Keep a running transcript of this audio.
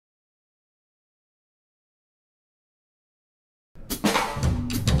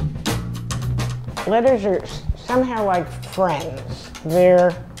Letters are somehow like friends.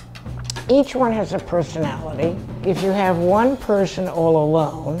 Each one has a personality. If you have one person all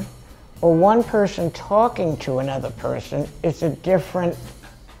alone, or one person talking to another person, it's a different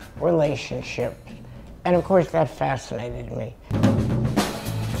relationship. And of course, that fascinated me.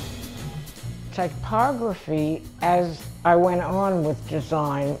 Typography, as I went on with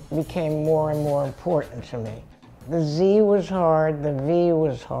design, became more and more important to me. The Z was hard, the V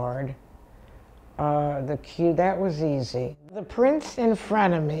was hard, the Q, that was easy. The prints in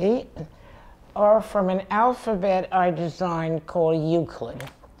front of me are from an alphabet I designed called Euclid.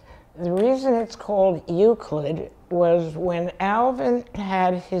 The reason it's called Euclid was when Alvin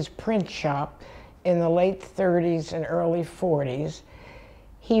had his print shop in the late 30s and early 40s,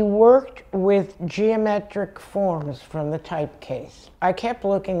 he worked with geometric forms from the typecase. I kept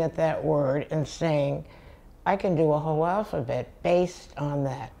looking at that word and saying, I can do a whole alphabet based on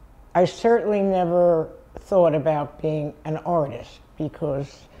that. I certainly never thought about being an artist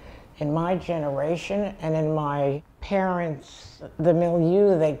because in my generation and in my parents, the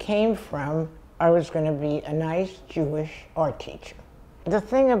milieu they came from, I was going to be a nice Jewish art teacher. The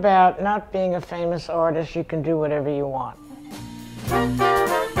thing about not being a famous artist, you can do whatever you want.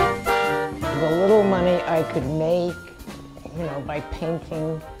 The little money I could make, you know, by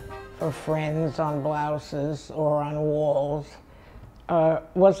painting for friends on blouses or on walls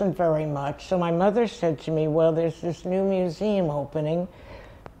wasn't very much. So my mother said to me, well, there's this new museum opening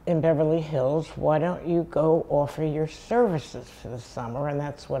in Beverly Hills. Why don't you go offer your services for the summer? And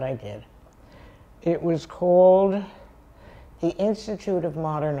that's what I did. It was called the Institute of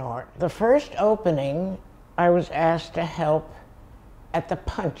Modern Art. The first opening, I was asked to help at the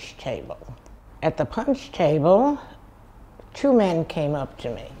punch table. At the punch table, two men came up to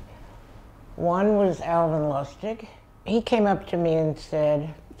me. One was Alvin Lustig. He came up to me and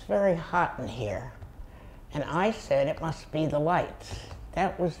said, it's very hot in here. And I said, it must be the lights.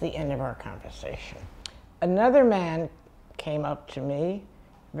 That was the end of our conversation. Another man came up to me,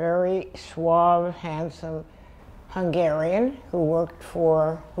 very suave, handsome Hungarian who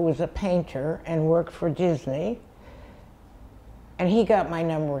was a painter and worked for Disney. And he got my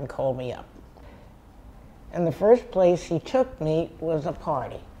number and called me up. And the first place he took me was a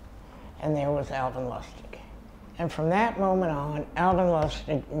party. And there was Alvin Lustig. And from that moment on, Alvin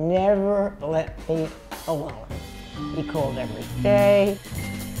Lustig never let me alone. He called every day.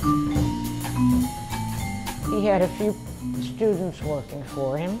 He had a few students working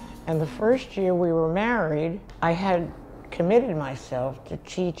for him. And the first year we were married, I had committed myself to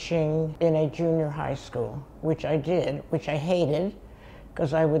teaching in a junior high school, which I did, which I hated,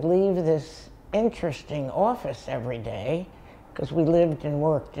 because I would leave this interesting office every day, because we lived and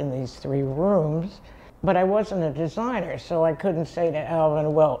worked in these 3 rooms, but I wasn't a designer, so I couldn't say to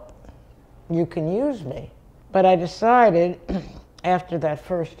Alvin, well, you can use me. But I decided after that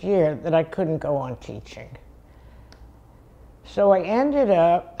first year that I couldn't go on teaching. So I ended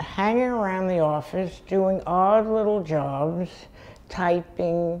up hanging around the office, doing odd little jobs,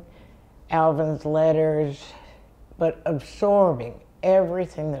 typing Alvin's letters, but absorbing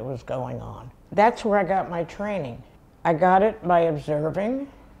everything that was going on. That's where I got my training. I got it by observing.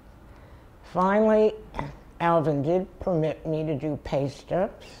 Finally, Alvin did permit me to do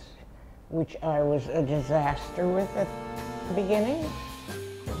paste-ups, which I was a disaster with at the beginning.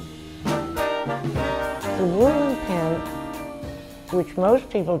 The ruling pen, which most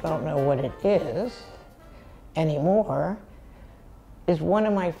people don't know what it is anymore, is one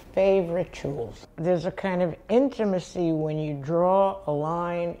of my favorite tools. There's a kind of intimacy when you draw a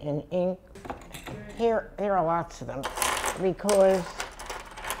line in ink. Here, there are lots of them, because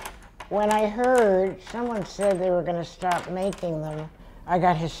when I heard someone said they were going to stop making them, I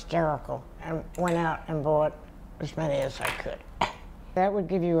got hysterical and went out and bought as many as I could. That would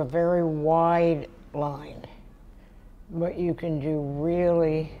give you a very wide line, but you can do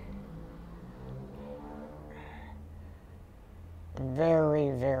really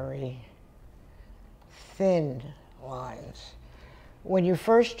very, very thin lines. When you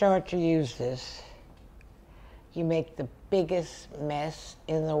first start to use this, you make the biggest mess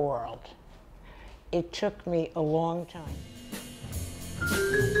in the world. It took me a long time.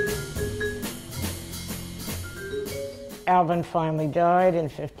 Alvin finally died in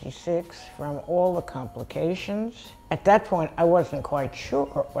 '56 from all the complications. At that point, I wasn't quite sure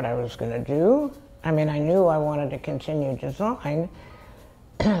what I was going to do. I mean, I knew I wanted to continue design.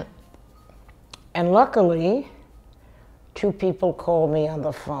 And luckily, 2 people called me on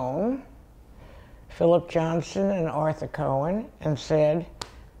the phone, Philip Johnson and Arthur Cohen, and said,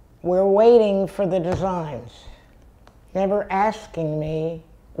 we're waiting for the designs, never asking me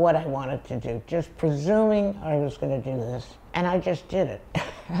what I wanted to do, just presuming I was going to do this. And I just did it.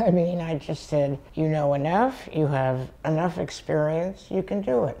 I mean, I just said, you know enough, you have enough experience, you can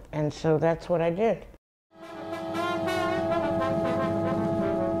do it. And so that's what I did.